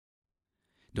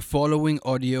The following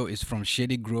audio is from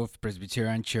Shady Grove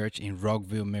Presbyterian Church in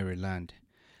Rockville, Maryland.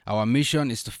 Our mission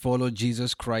is to follow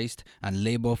Jesus Christ and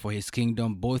labor for His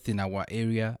kingdom both in our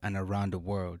area and around the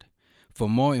world. For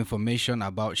more information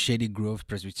about Shady Grove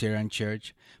Presbyterian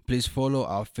Church, please follow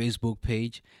our Facebook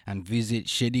page and visit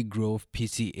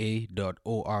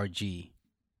shadygrovepca.org.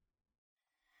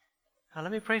 Now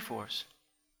let me pray for us.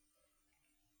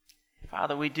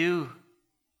 Father, we do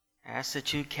ask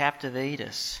that you captivate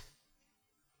us.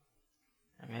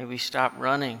 And may we stop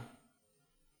running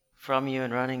from you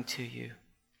and running to you.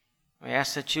 We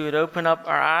ask that you would open up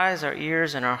our eyes, our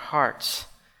ears, and our hearts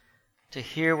to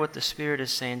hear what the Spirit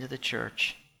is saying to the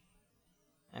church.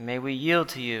 And may we yield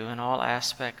to you in all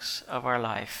aspects of our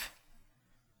life.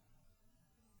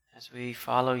 As we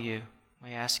follow you,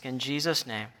 we ask in Jesus'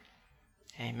 name,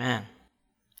 amen.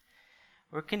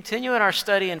 We're continuing our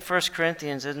study in 1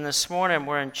 Corinthians, and this morning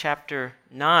we're in chapter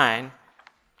 9.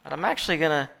 But I'm actually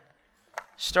going to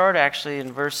start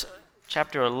in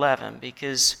chapter 11,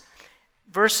 because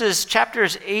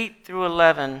chapters 8 through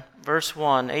 11, verse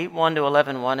 1, 8:1 to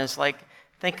 11:1 is like,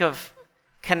 think of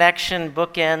connection,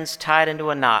 bookends tied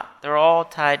into a knot. They're all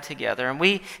tied together. And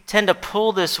we tend to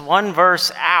pull this one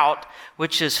verse out,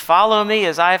 which is, follow me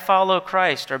as I follow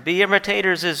Christ, or be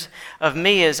imitators of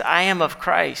me as I am of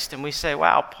Christ. And we say,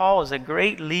 wow, Paul is a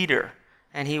great leader.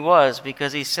 And he was,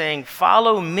 because he's saying,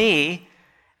 follow me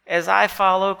as I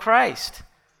follow Christ.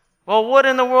 Well, what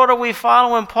in the world are we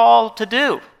following Paul to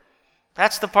do?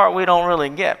 That's the part we don't really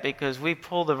get, because we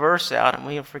pull the verse out and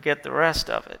we forget the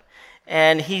rest of it.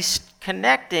 And he's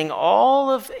connecting all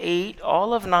of 8,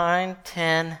 all of 9,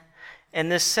 10, in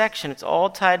this section. It's all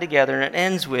tied together, and it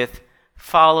ends with,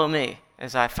 follow me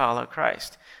as I follow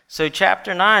Christ. So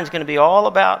chapter 9 is going to be all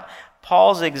about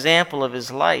Paul's example of his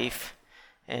life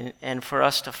and for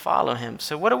us to follow him.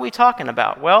 So what are we talking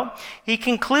about? Well, he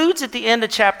concludes at the end of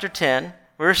chapter 10,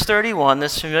 verse 31,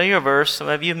 this familiar verse. Some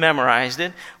of you memorized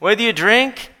it. Whether you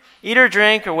eat or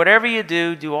drink, or whatever you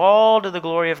do, do all to the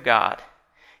glory of God.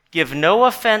 Give no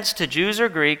offense to Jews or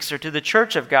Greeks or to the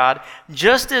church of God,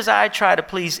 just as I try to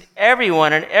please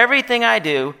everyone in everything I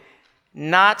do,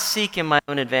 not seeking my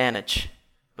own advantage,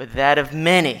 but that of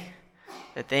many,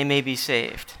 that they may be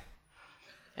saved.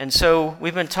 And so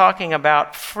we've been talking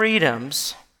about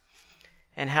freedoms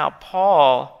and how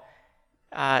Paul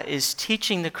is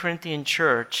teaching the Corinthian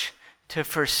church to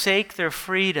forsake their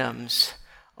freedoms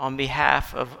on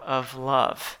behalf of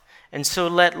love. And so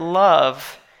let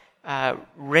love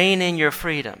reign in your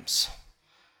freedoms.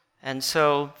 And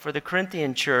so for the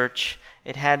Corinthian church,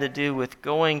 it had to do with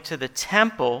going to the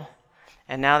temple,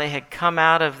 and now they had come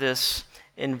out of this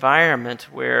environment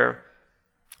where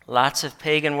lots of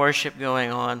pagan worship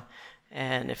going on.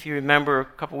 And if you remember a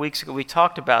couple weeks ago, we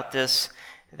talked about this,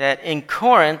 that in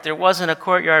Corinth, there wasn't a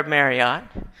Courtyard Marriott,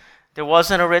 there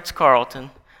wasn't a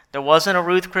Ritz-Carlton, there wasn't a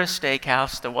Ruth Chris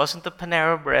Steakhouse, there wasn't the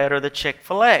Panera Bread or the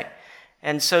Chick-fil-A.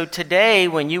 And so today,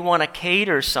 when you want to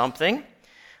cater something,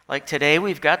 like today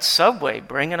we've got Subway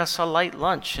bringing us a light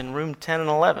lunch in room 10 and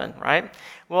 11, right?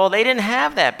 Well, they didn't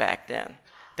have that back then.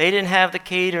 They didn't have the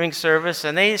catering service,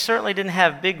 and they certainly didn't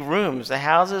have big rooms. The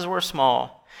houses were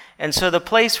small. And so the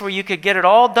place where you could get it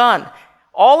all done,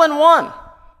 all in one,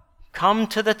 come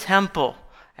to the temple.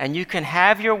 And you can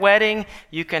have your wedding,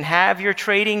 you can have your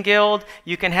trading guild,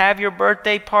 you can have your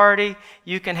birthday party,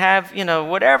 you can have,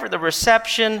 whatever, the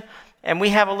reception. And we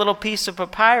have a little piece of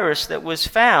papyrus that was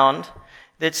found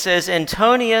that says,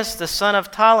 Antonius, the son of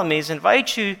Ptolemies,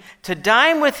 invites you to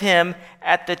dine with him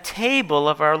at the table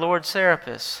of our Lord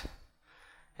Serapis.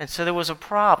 And so there was a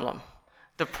problem.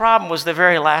 The problem was the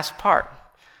very last part.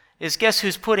 Is guess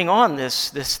who's putting on this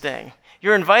thing?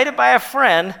 You're invited by a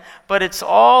friend, but it's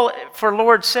all for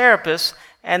Lord Serapis,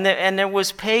 and there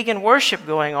was pagan worship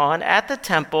going on at the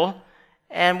temple,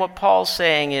 and what Paul's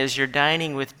saying is you're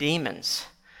dining with demons.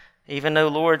 Even though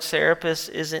Lord Serapis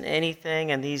isn't anything,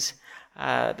 and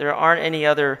there aren't any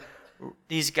other,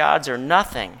 these gods are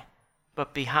nothing,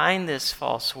 but behind this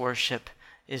false worship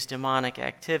is demonic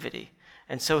activity.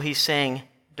 And so he's saying,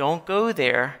 don't go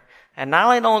there. And not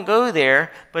only don't go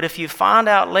there, but if you find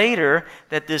out later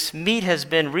that this meat has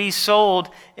been resold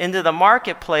into the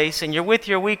marketplace and you're with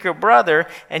your weaker brother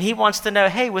and he wants to know,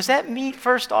 hey, was that meat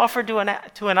first offered to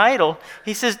an idol?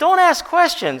 He says, don't ask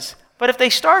questions. But if they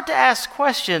start to ask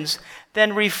questions,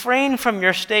 then refrain from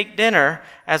your steak dinner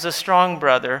as a strong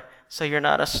brother so you're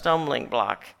not a stumbling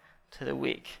block to the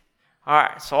weak. All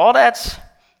right, so all that's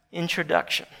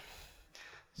introduction.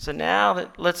 So now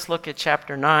let's look at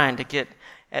chapter 9 to get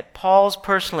at Paul's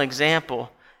personal example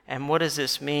and what does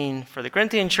this mean for the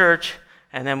Corinthian church,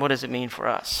 and then what does it mean for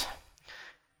us.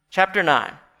 Chapter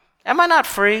 9. Am I not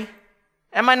free?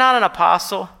 Am I not an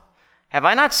apostle? Have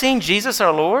I not seen Jesus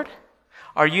our Lord?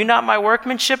 Are you not my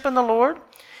workmanship in the Lord?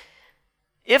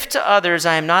 If to others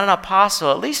I am not an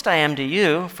apostle, at least I am to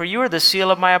you, for you are the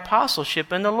seal of my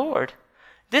apostleship in the Lord.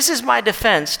 This is my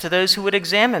defense to those who would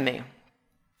examine me.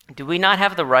 Do we not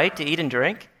have the right to eat and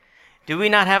drink? Do we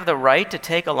not have the right to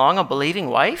take along a believing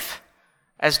wife,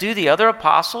 as do the other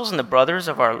apostles and the brothers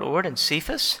of our Lord and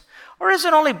Cephas? Or is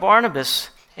it only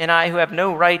Barnabas and I who have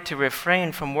no right to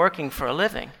refrain from working for a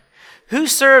living? Who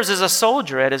serves as a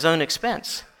soldier at his own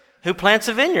expense? Who plants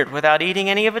a vineyard without eating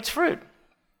any of its fruit?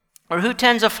 Or who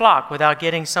tends a flock without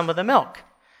getting some of the milk?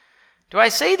 Do I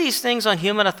say these things on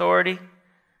human authority?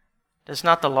 Does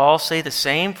not the law say the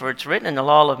same? For it's written in the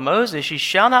law of Moses, you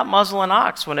shall not muzzle an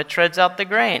ox when it treads out the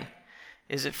grain.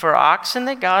 Is it for oxen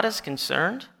that God is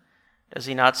concerned? Does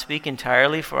he not speak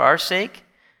entirely for our sake?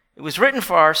 It was written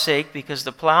for our sake because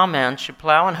the plowman should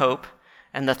plow in hope,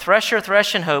 and the thresher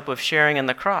thresh in hope of sharing in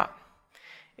the crop.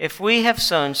 If we have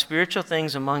sown spiritual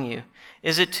things among you,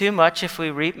 is it too much if we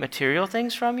reap material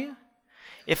things from you?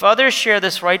 If others share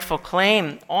this rightful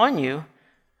claim on you,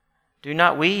 do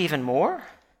not we even more?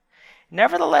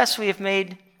 Nevertheless, we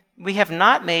have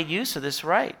not made use of this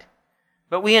right,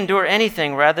 but we endure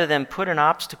anything rather than put an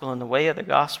obstacle in the way of the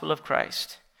gospel of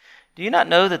Christ. Do you not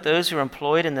know that those who are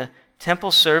employed in the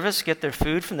temple service get their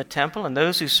food from the temple, and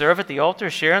those who serve at the altar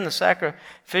share in the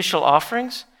sacrificial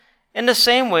offerings? In the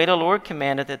same way, the Lord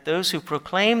commanded that those who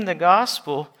proclaim the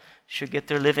gospel should get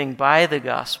their living by the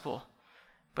gospel.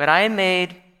 But I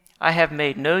have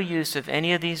made no use of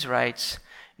any of these rights,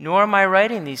 nor am I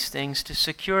writing these things to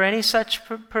secure any such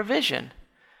provision,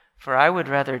 for I would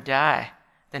rather die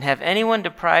than have anyone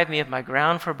deprive me of my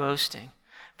ground for boasting.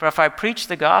 For if I preach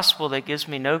the gospel, that gives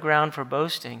me no ground for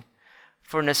boasting,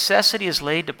 for necessity is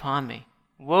laid upon me.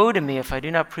 Woe to me if I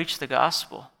do not preach the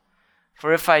gospel.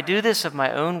 For if I do this of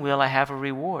my own will, I have a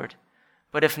reward.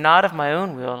 But if not of my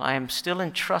own will, I am still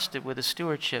entrusted with a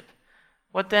stewardship.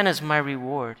 What then is my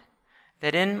reward?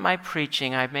 That in my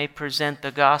preaching I may present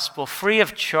the gospel free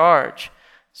of charge,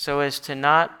 so as to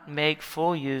not make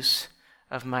full use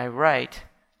of my right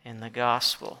in the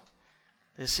gospel.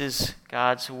 This is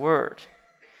God's word.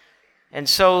 And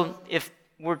so if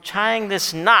we're tying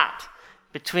this knot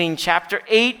between chapter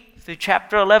 8 through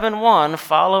chapter 11:1,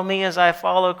 follow me as I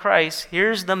follow Christ,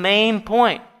 here's the main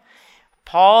point.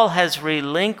 Paul has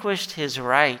relinquished his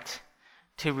right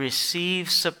to receive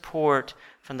support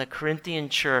from the Corinthian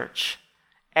church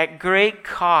at great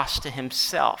cost to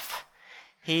himself.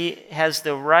 He has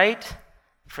the right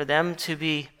for them to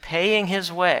be paying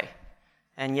his way,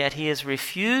 and yet he has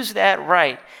refused that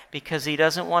right because he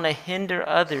doesn't want to hinder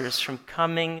others from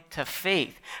coming to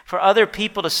faith. For other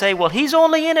people to say, well, he's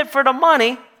only in it for the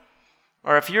money,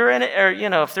 or if you're in it,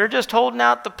 or if they're just holding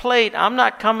out the plate, I'm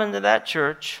not coming to that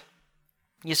church.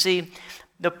 You see,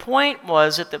 the point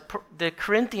was that the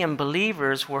Corinthian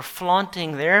believers were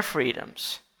flaunting their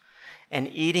freedoms and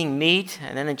eating meat.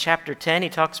 And then in chapter 10, he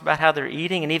talks about how they're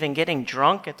eating and even getting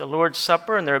drunk at the Lord's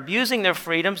Supper, and they're abusing their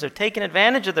freedoms. They're taking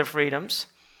advantage of their freedoms.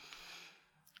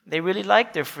 They really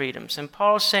like their freedoms. And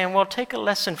Paul's saying, well, take a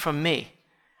lesson from me.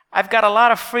 I've got a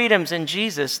lot of freedoms in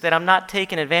Jesus that I'm not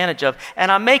taking advantage of,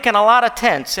 and I'm making a lot of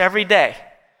tents every day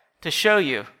to show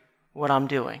you what I'm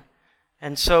doing.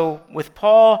 And so with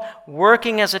Paul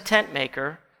working as a tent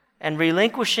maker and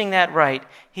relinquishing that right,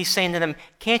 he's saying to them,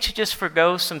 can't you just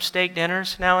forgo some steak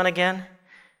dinners now and again?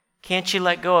 Can't you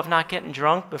let go of not getting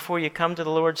drunk before you come to the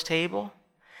Lord's table?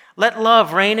 Let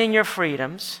love reign in your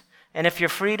freedoms, and if your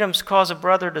freedoms cause a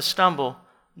brother to stumble,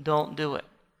 don't do it.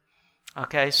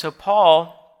 Okay, so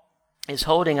Paul is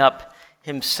holding up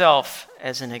himself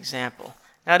as an example.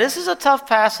 Now, this is a tough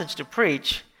passage to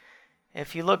preach.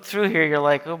 If you look through here, you're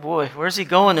like, oh boy, where's he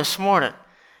going this morning?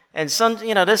 And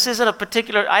this isn't a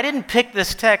particular, I didn't pick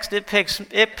this text, it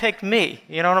picked me.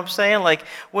 You know what I'm saying? Like,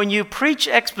 when you preach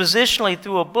expositionally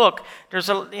through a book,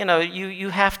 you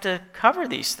have to cover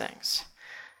these things.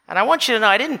 And I want you to know,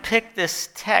 I didn't pick this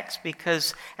text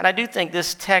because, and I do think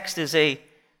this text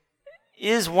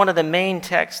is one of the main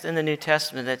texts in the New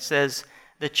Testament that says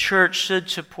the church should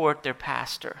support their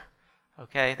pastor.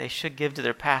 Okay? They should give to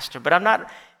their pastor. But I'm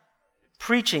not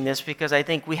preaching this because I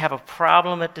think we have a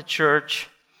problem at the church.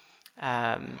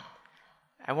 I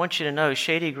want you to know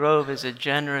Shady Grove is a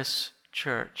generous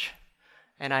church.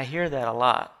 And I hear that a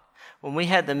lot. When we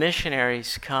had the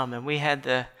missionaries come and we had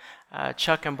the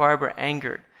Chuck and Barbara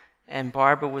Engert, and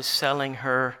Barbara was selling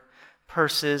her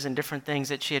purses and different things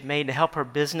that she had made to help her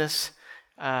business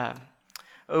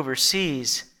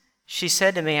overseas, she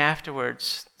said to me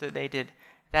afterwards that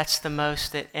that's the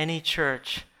most that any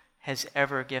church has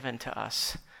ever given to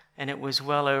us. And it was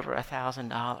well over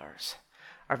 $1,000.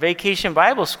 Our Vacation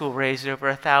Bible School raised over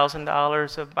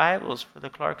 $1,000 of Bibles for the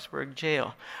Clarksburg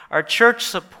jail. Our church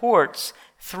supports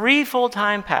 3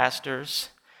 full-time pastors.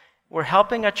 We're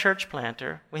helping a church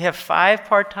planter. We have 5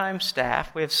 part-time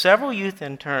staff. We have several youth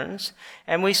interns.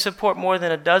 And we support more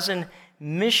than a dozen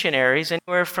missionaries,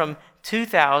 anywhere from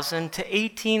 $2,000 to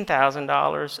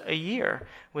 $18,000 a year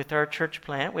with our church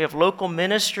plant. We have local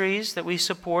ministries that we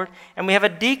support. And we have a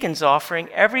deacons offering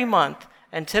every month.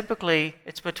 And typically,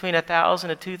 it's between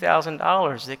 $1,000 to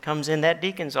 $2,000 that comes in that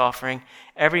deacon's offering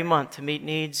every month to meet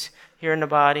needs here in the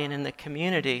body and in the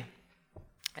community.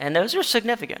 And those are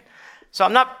significant. So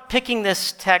I'm not picking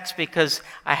this text because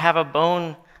I have a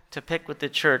bone to pick with the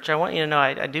church. I want you to know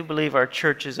I do believe our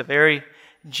church is a very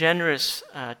generous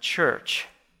church.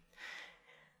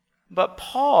 But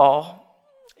Paul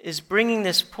is bringing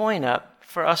this point up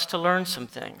for us to learn some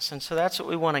things. And so that's what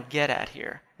we want to get at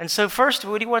here. And so first,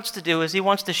 what he wants to do is he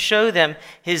wants to show them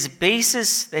his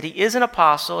basis that he is an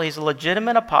apostle, he's a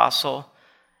legitimate apostle,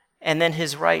 and then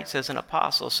his rights as an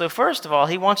apostle. So first of all,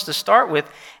 he wants to start with,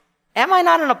 am I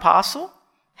not an apostle?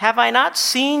 Have I not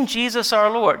seen Jesus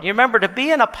our Lord? You remember, to be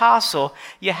an apostle,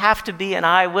 you have to be an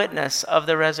eyewitness of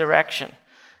the resurrection.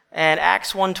 And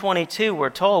Acts 1:22, we're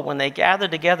told, when they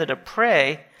gathered together to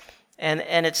pray, and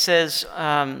it says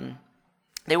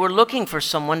they were looking for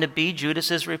someone to be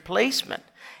Judas's replacement.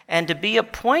 And to be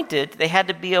appointed, they had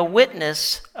to be a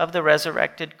witness of the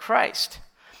resurrected Christ.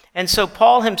 And so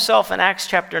Paul himself in Acts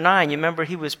chapter 9, you remember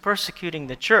he was persecuting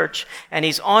the church, and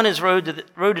he's on his road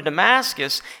to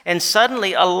Damascus, and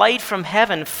suddenly a light from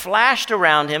heaven flashed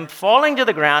around him, falling to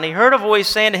the ground. He heard a voice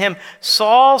saying to him,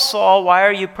 "Saul, Saul, why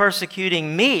are you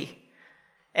persecuting me?"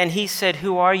 And he said,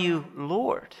 "Who are you,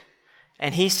 Lord?"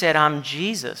 And he said, "I'm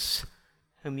Jesus,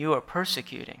 whom you are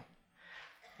persecuting."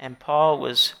 And Paul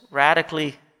was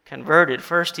radically converted.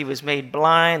 First, he was made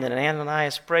blind, and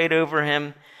Ananias prayed over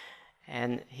him,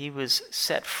 and he was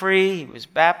set free, he was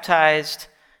baptized,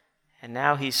 and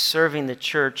now he's serving the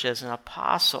church as an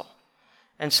apostle.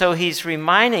 And so he's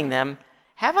reminding them,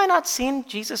 have I not seen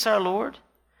Jesus our Lord?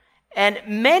 And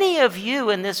many of you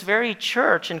in this very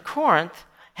church in Corinth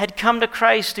had come to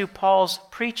Christ through Paul's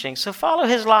preaching. So follow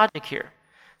his logic here.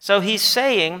 So he's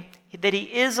saying that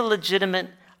he is a legitimate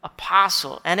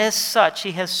apostle, and as such,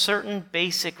 he has certain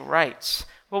basic rights.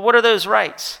 Well, what are those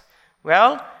rights?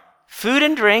 Well, food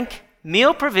and drink,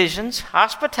 meal provisions,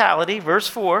 hospitality, verse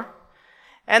 4,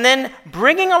 and then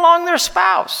bringing along their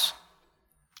spouse,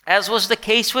 as was the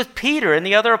case with Peter and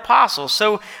the other apostles.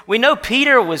 So we know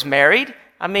Peter was married.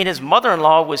 I mean, his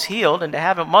mother-in-law was healed, and to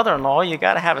have a mother-in-law, you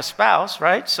got to have a spouse,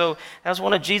 right? So that was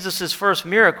one of Jesus' first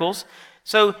miracles.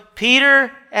 So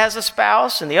Peter has a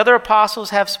spouse, and the other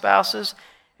apostles have spouses,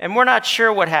 and we're not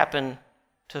sure what happened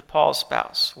to Paul's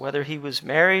spouse, whether he was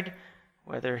married,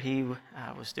 whether he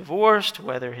was divorced,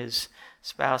 whether his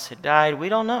spouse had died. We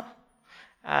don't know.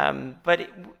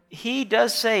 But he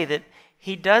does say that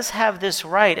he does have this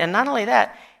right, and not only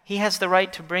that, he has the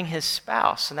right to bring his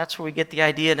spouse. And that's where we get the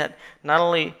idea that not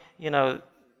only,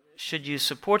 should you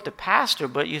support the pastor,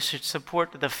 but you should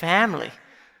support the family.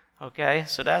 Okay?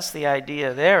 So that's the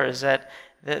idea there, is that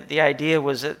the idea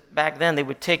was that back then they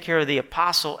would take care of the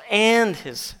apostle and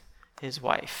his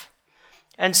wife.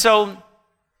 And so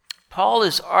Paul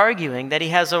is arguing that he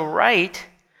has a right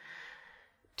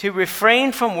to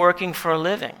refrain from working for a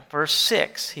living. Verse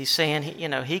 6, he's saying,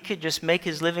 he could just make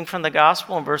his living from the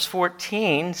gospel. And verse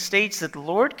 14 states that the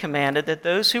Lord commanded that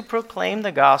those who proclaim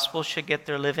the gospel should get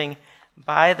their living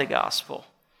by the gospel.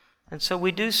 And so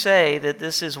we do say that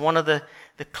this is one of the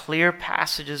clear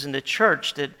passages in the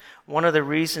church, that one of the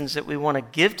reasons that we want to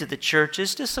give to the church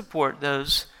is to support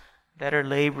those that are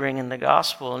laboring in the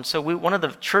gospel. And so one of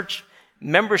the church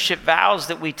membership vows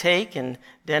that we take, and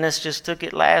Dennis just took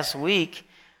it last week,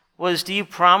 was, do you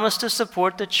promise to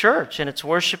support the church and its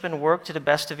worship and work to the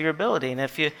best of your ability? And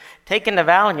if you're taking the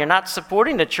vow and you're not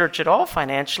supporting the church at all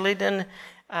financially, then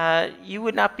you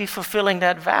would not be fulfilling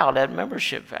that vow, that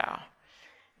membership vow.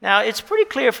 Now, it's pretty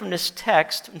clear from this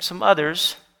text and some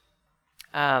others,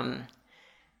 not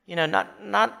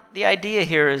the idea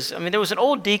here is, there was an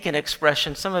old deacon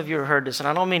expression, some of you have heard this, and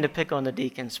I don't mean to pick on the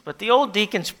deacons, but the old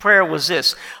deacon's prayer was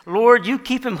this: Lord, you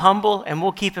keep him humble and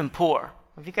we'll keep him poor.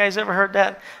 Have you guys ever heard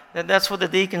that? That's what the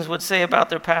deacons would say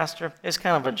about their pastor. It's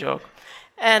kind of a joke.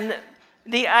 And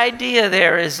the idea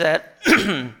there is that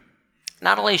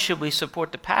not only should we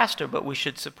support the pastor, but we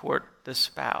should support the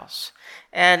spouse.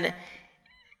 And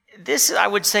this, I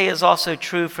would say, is also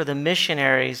true for the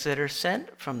missionaries that are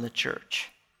sent from the church.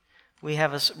 We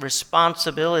have a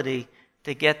responsibility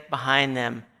to get behind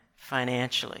them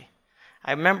financially.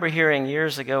 I remember hearing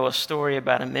years ago a story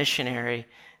about a missionary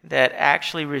that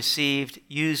actually received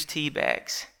used tea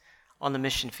bags on the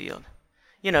mission field.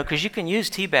 Because you can use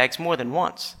tea bags more than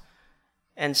once.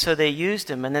 And so they used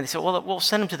them, and then they said, well, we'll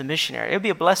send them to the missionary. It would be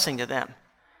a blessing to them.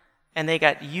 And they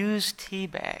got used tea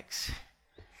bags.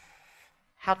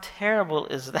 How terrible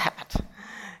is that?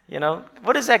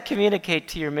 What does that communicate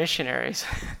to your missionaries?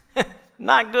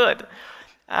 Not good.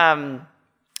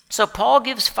 So Paul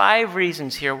gives 5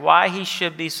 reasons here why he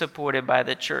should be supported by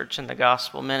the church in the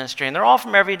gospel ministry. And they're all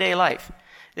from everyday life.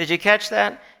 Did you catch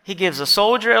that? He gives a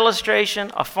soldier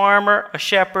illustration, a farmer, a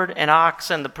shepherd, an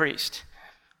ox, and the priest.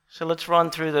 So let's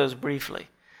run through those briefly.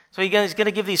 So he's going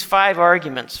to give these 5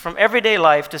 arguments from everyday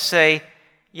life to say,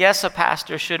 yes, a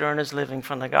pastor should earn his living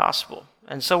from the gospel.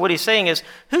 And so what he's saying is,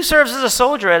 who serves as a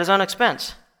soldier at his own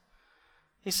expense?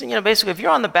 He's saying, basically, if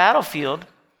you're on the battlefield,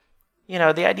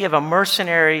 the idea of a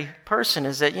mercenary person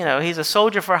is that, he's a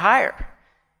soldier for hire.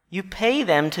 You pay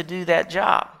them to do that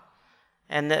job.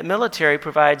 And the military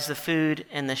provides the food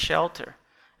and the shelter.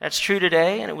 That's true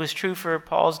today, and it was true for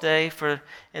Paul's day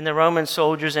in the Roman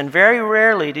soldiers. And very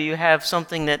rarely do you have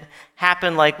something that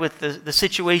happened like with the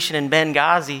situation in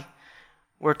Benghazi,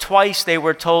 where twice they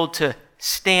were told to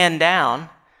stand down.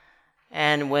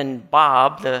 And when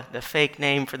Bob, the fake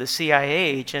name for the CIA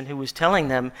agent who was telling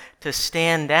them to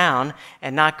stand down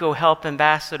and not go help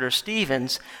Ambassador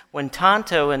Stevens, when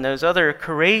Tonto and those other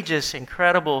courageous,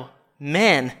 incredible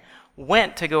men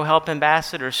went to go help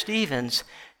Ambassador Stevens,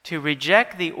 to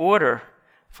reject the order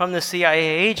from the CIA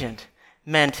agent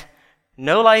meant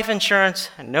no life insurance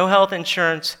and no health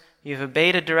insurance. You've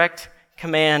obeyed a direct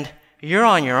command. You're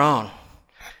on your own.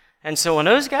 And so when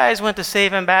those guys went to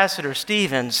save Ambassador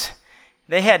Stevens,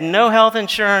 they had no health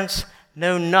insurance,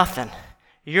 no nothing.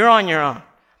 You're on your own.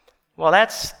 Well,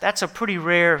 that's a pretty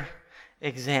rare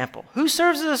example. Who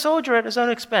serves as a soldier at his own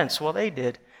expense? Well, they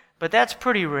did, but that's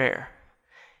pretty rare.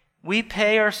 We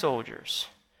pay our soldiers.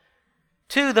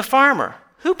 2, the farmer.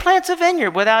 Who plants a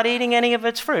vineyard without eating any of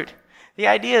its fruit? The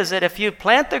idea is that if you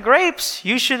plant the grapes,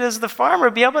 you should, as the farmer,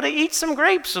 be able to eat some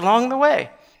grapes along the way.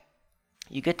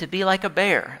 You get to be like a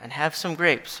bear and have some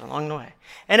grapes along the way.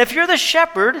 And if you're the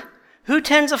shepherd, who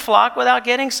tends a flock without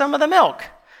getting some of the milk?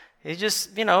 It's just,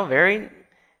 very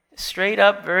straight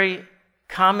up, very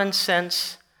common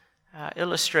sense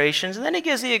illustrations. And then he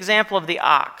gives the example of the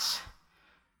ox.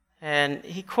 And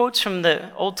he quotes from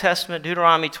the Old Testament,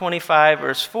 Deuteronomy 25,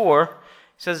 verse 4. It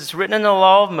says, it's written in the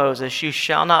law of Moses, you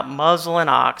shall not muzzle an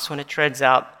ox when it treads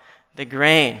out the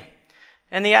grain.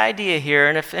 And the idea here,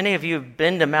 and if any of you have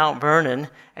been to Mount Vernon,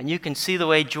 and you can see the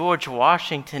way George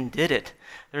Washington did it,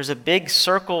 there's a big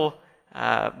circle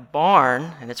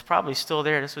barn, and it's probably still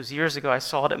there. This was years ago. I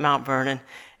saw it at Mount Vernon,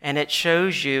 and it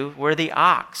shows you where the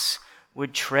ox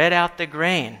would tread out the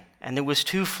grain. And there was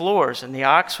 2 floors, and the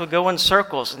ox would go in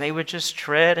circles, and they would just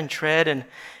tread, and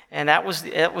that was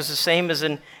the same as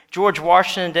in George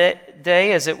Washington's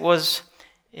day, as it was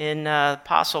in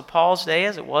Apostle Paul's day,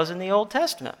 as it was in the Old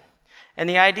Testament. And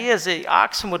the idea is the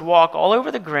oxen would walk all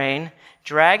over the grain,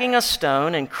 dragging a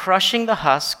stone and crushing the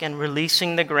husk and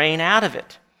releasing the grain out of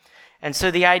it. And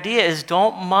so the idea is,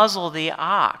 don't muzzle the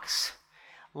ox.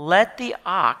 Let the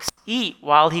ox eat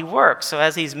while he works. So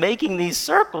as he's making these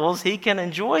circles, he can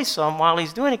enjoy some while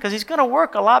he's doing it, because he's going to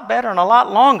work a lot better and a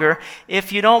lot longer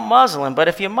if you don't muzzle him. But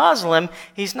if you muzzle him,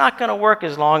 he's not going to work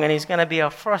as long, and he's going to be a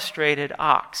frustrated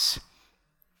ox.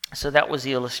 So that was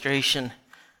the illustration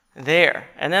there.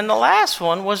 And then the last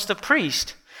one was the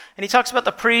priest. And he talks about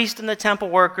the priest and the temple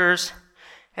workers.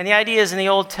 And the idea is, in the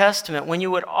Old Testament, when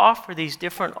you would offer these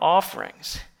different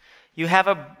offerings, you have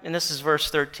and this is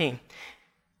verse 13.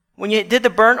 When you did the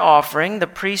burnt offering, the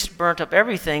priest burnt up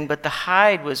everything, but the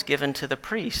hide was given to the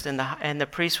priest, and the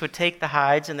priest would take the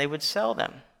hides and they would sell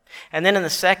them. And then in the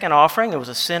second offering, there was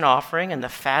a sin offering, and the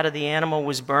fat of the animal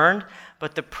was burned,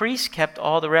 but the priest kept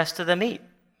all the rest of the meat.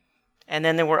 And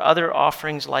then there were other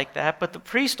offerings like that, but the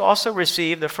priest also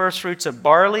received the first fruits of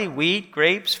barley, wheat,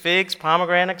 grapes, figs,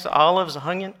 pomegranates, olives,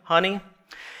 honey.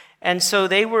 And so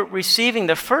they were receiving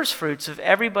the first fruits of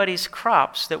everybody's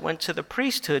crops that went to the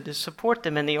priesthood to support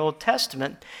them in the Old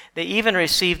Testament. They even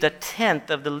received 1/10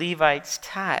 of the Levites'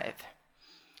 tithe.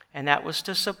 And that was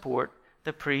to support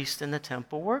the priest and the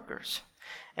temple workers.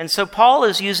 And so Paul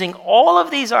is using all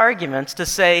of these arguments to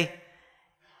say,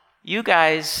 you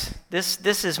guys,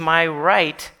 this is my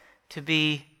right to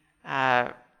be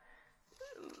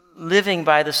living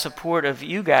by the support of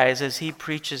you guys as he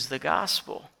preaches the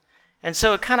gospel. And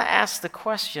so it kind of asks the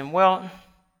question, well,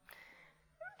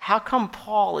 how come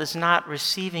Paul is not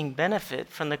receiving benefit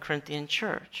from the Corinthian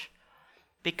church?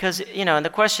 Because, and the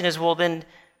question is, well, then,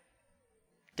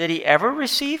 did he ever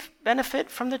receive benefit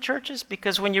from the churches?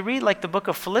 Because when you read like the book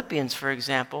of Philippians, for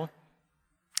example,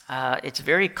 it's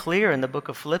very clear in the book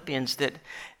of Philippians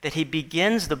that he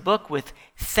begins the book with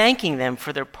thanking them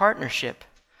for their partnership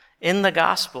in the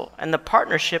gospel. And the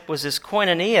partnership was this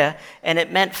koinonia, and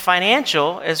it meant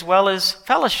financial as well as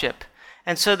fellowship.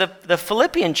 And so the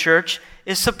Philippian church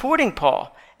is supporting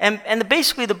Paul. And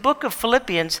basically the book of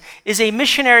Philippians is a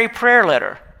missionary prayer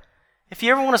letter. If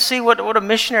you ever want to see what a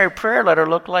missionary prayer letter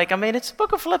looked like, I mean, it's the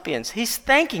book of Philippians. He's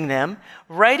thanking them,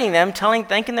 writing them,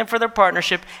 thanking them for their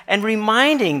partnership, and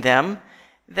reminding them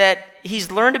that he's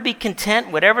learned to be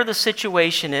content whatever the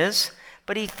situation is,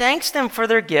 but he thanks them for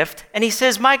their gift, and he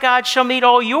says, my God shall meet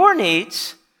all your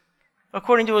needs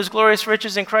according to his glorious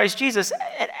riches in Christ Jesus.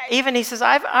 Even he says,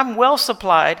 I'm well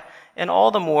supplied, and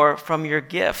all the more from your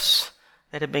gifts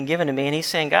that have been given to me. And he's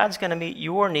saying God's going to meet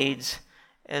your needs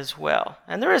as well.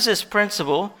 And there is this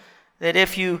principle that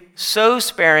if you sow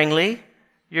sparingly,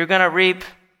 you're going to reap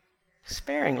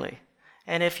sparingly.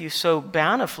 And if you sow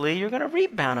bountifully, you're going to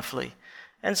reap bountifully.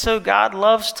 And so God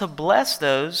loves to bless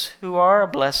those who are a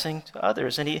blessing to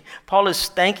others. And Paul is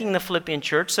thanking the Philippian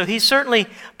church. So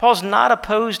Paul's not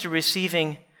opposed to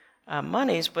receiving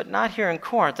monies, but not here in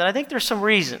Corinth. And I think there's some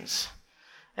reasons.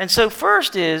 And so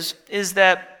first is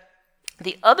that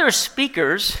the other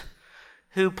speakers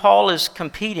who Paul is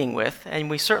competing with, and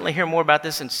we certainly hear more about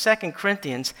this in 2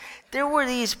 Corinthians, there were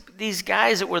these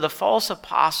guys that were the false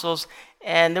apostles,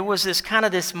 and there was this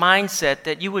mindset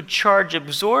that you would charge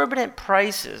exorbitant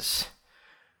prices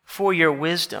for your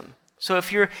wisdom. So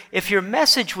if your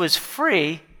message was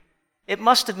free, it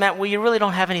must have meant, well, you really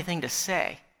don't have anything to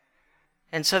say.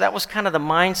 And so that was kind of the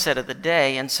mindset of the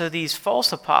day. And so these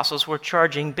false apostles were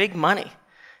charging big money.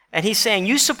 And he's saying,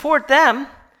 you support them,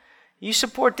 you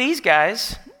support these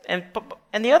guys. And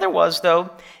the other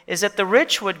is that the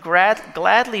rich would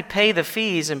gladly pay the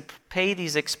fees and pay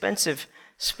these expensive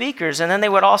speakers, and then they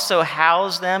would also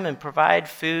house them and provide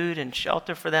food and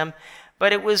shelter for them.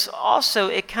 But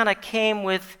it kind of came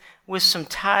with some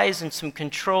ties and some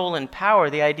control and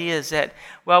power. The idea is that,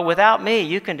 well, without me,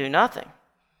 you can do nothing.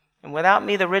 And without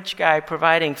me, the rich guy,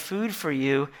 providing food for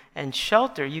you and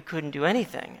shelter, you couldn't do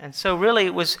anything. And so really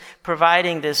it was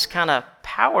providing this kind of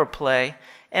power play.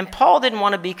 And Paul didn't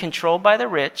want to be controlled by the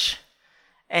rich,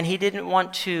 and he didn't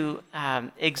want to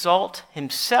exalt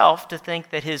himself to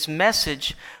think that his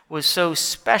message was so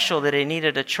special that he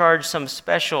needed to charge some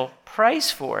special price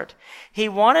for it. He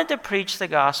wanted to preach the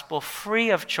gospel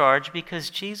free of charge because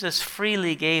Jesus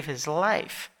freely gave his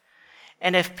life.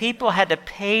 And if people had to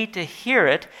pay to hear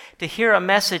it, to hear a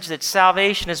message that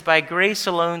salvation is by grace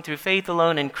alone, through faith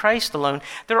alone, in Christ alone,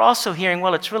 they're also hearing,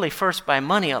 well, it's really first by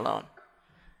money alone.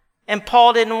 And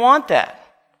Paul didn't want that.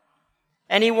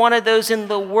 And he wanted those in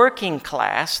the working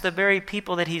class, the very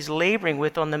people that he's laboring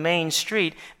with on the main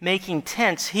street, making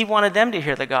tents, he wanted them to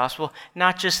hear the gospel,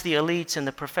 not just the elites and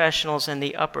the professionals and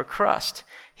the upper crust.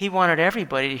 He wanted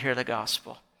everybody to hear the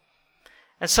gospel.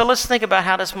 And so let's think about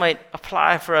how this might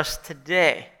apply for us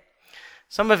today.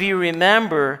 Some of you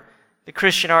remember the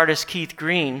Christian artist Keith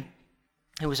Green,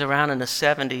 who was around in the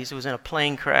 70s. It was in a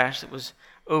plane crash. It was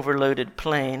overloaded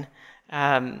plane.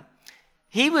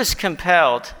 He was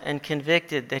compelled and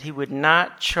convicted that he would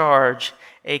not charge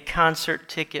a concert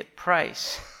ticket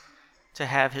price to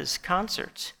have his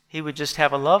concerts. He would just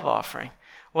have a love offering.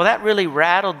 Well, that really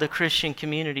rattled the Christian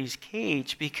community's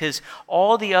cage because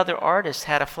all the other artists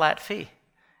had a flat fee.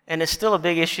 And it's still a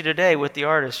big issue today with the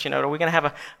artists. Are we going to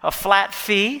have a flat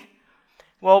fee?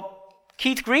 Well,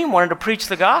 Keith Green wanted to preach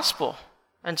the gospel.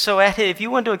 And so if you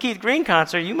went to a Keith Green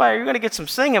concert, you're going to get some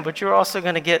singing, but you're also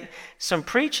going to get some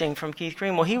preaching from Keith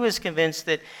Green. Well, he was convinced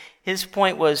that his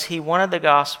point was he wanted the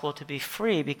gospel to be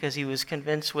free because he was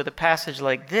convinced with a passage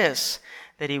like this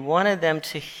that he wanted them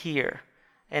to hear.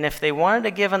 And if they wanted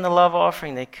to give in the love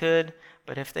offering, they could.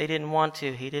 But if they didn't want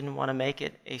to, he didn't want to make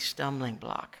it a stumbling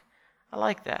block. I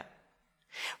like that.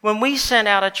 When we send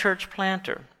out a church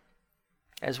planter,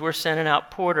 as we're sending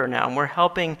out Porter now, and we're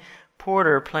helping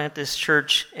Porter plant this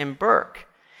church in Burke,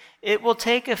 it will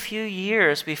take a few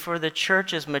years before the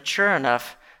church is mature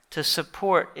enough to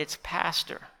support its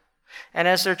pastor. And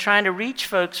as they're trying to reach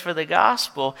folks for the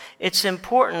gospel, it's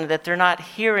important that they're not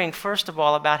hearing, first of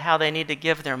all, about how they need to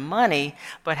give their money,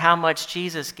 but how much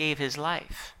Jesus gave his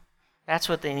life. That's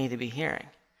what they need to be hearing.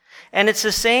 And it's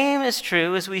the same as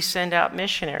true as we send out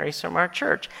missionaries from our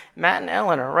church. Matt and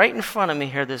Ellen are right in front of me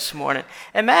here this morning.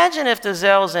 Imagine if the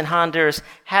Zelles in Honduras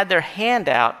had their hand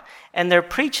out and they're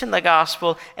preaching the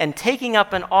gospel and taking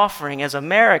up an offering as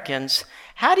Americans.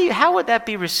 How would that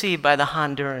be received by the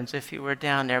Hondurans if you were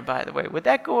down there, by the way? Would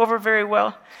that go over very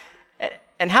well?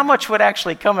 And how much would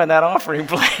actually come in that offering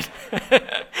plate?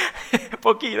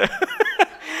 Poquito.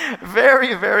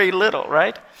 Very, very little,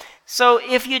 right? So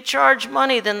if you charge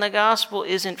money, then the gospel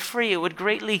isn't free. It would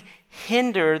greatly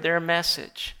hinder their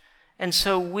message. And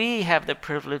so we have the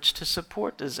privilege to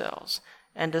support the Zells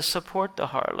and to support the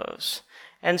Harlows.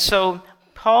 And so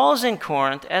Paul's in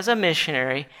Corinth as a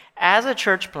missionary, as a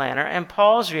church planner, and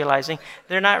Paul's realizing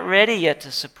they're not ready yet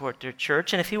to support their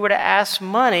church. And if he were to ask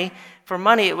for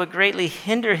money, it would greatly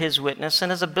hinder his witness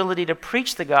and his ability to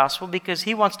preach the gospel, because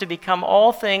he wants to become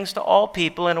all things to all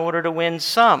people in order to win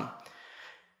some.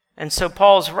 And so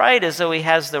Paul's right, as though he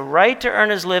has the right to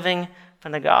earn his living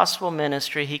from the gospel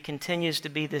ministry, he continues to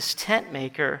be this tent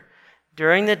maker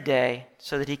during the day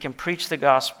so that he can preach the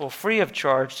gospel free of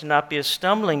charge, to not be a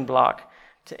stumbling block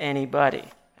to anybody.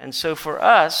 And so for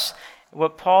us,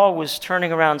 what Paul was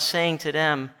turning around saying to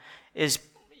them is,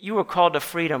 you were called to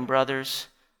freedom, brothers.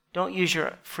 Don't use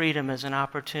your freedom as an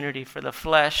opportunity for the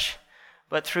flesh,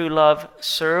 but through love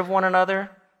serve one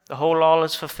another. The whole law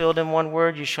is fulfilled in one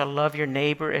word: you shall love your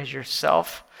neighbor as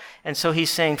yourself. And so he's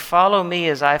saying, follow me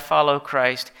as I follow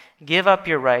Christ. Give up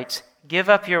your rights. Give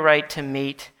up your right to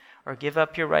meat, or give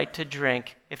up your right to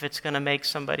drink if it's going to make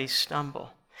somebody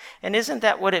stumble. And isn't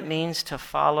that what it means to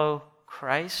follow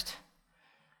Christ?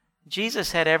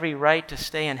 Jesus had every right to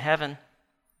stay in heaven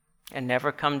and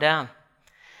never come down.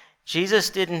 Jesus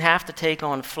didn't have to take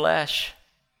on flesh.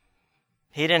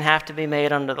 He didn't have to be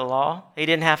made under the law. He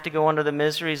didn't have to go under the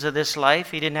miseries of this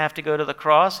life. He didn't have to go to the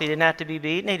cross. He didn't have to be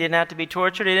beaten. He didn't have to be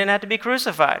tortured. He didn't have to be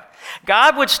crucified.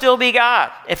 God would still be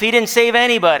God if he didn't save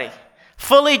anybody.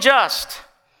 Fully just.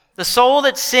 The soul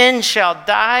that sins shall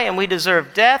die, and we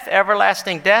deserve death,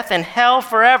 everlasting death, and hell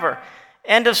forever.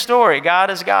 End of story.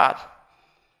 God is God.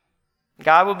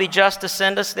 God will be just to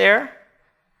send us there.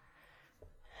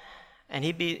 And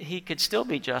he could still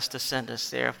be just to send us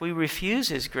there if we refuse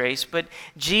his grace. But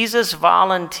Jesus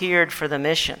volunteered for the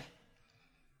mission.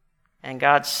 And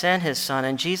God sent his son.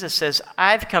 And Jesus says,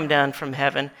 I've come down from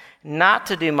heaven not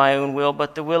to do my own will,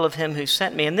 but the will of him who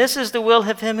sent me. And this is the will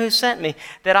of him who sent me,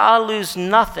 that I'll lose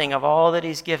nothing of all that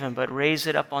he's given, but raise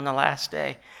it up on the last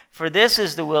day. For this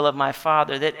is the will of my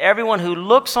Father, that everyone who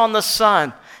looks on the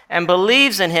Son and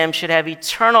believes in him should have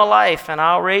eternal life, and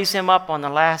I'll raise him up on the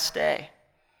last day.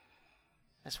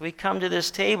 As we come to this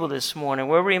table this morning,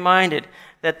 we're reminded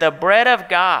that the bread of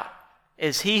God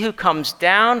is he who comes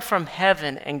down from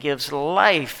heaven and gives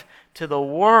life to the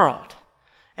world.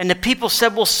 And the people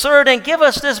said, well, sir, then give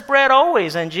us this bread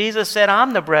always. And Jesus said,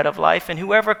 I'm the bread of life, and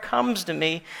whoever comes to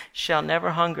me shall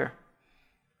never hunger.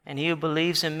 And he who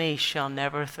believes in me shall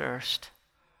never thirst.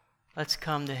 Let's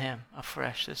come to him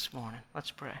afresh this morning.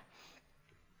 Let's pray.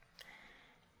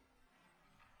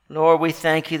 Lord, we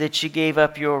thank you that you gave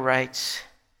up your rights,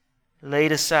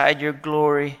 laid aside your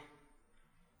glory,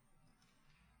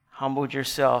 humbled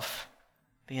yourself,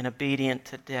 being obedient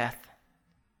to death.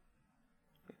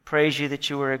 We praise you that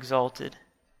you were exalted.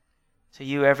 To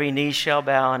you every knee shall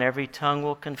bow and every tongue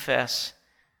will confess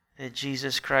that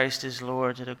Jesus Christ is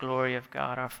Lord, to the glory of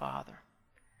God our Father.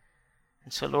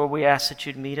 And so, Lord, we ask that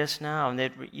you'd meet us now, and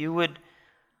that you would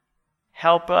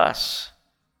help us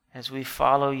as we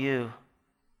follow you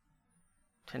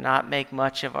to not make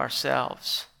much of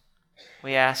ourselves.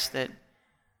 We ask that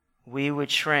we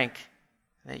would shrink,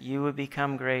 that you would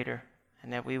become greater,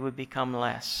 and that we would become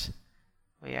less.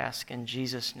 We ask in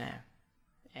Jesus' name.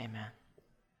 Amen.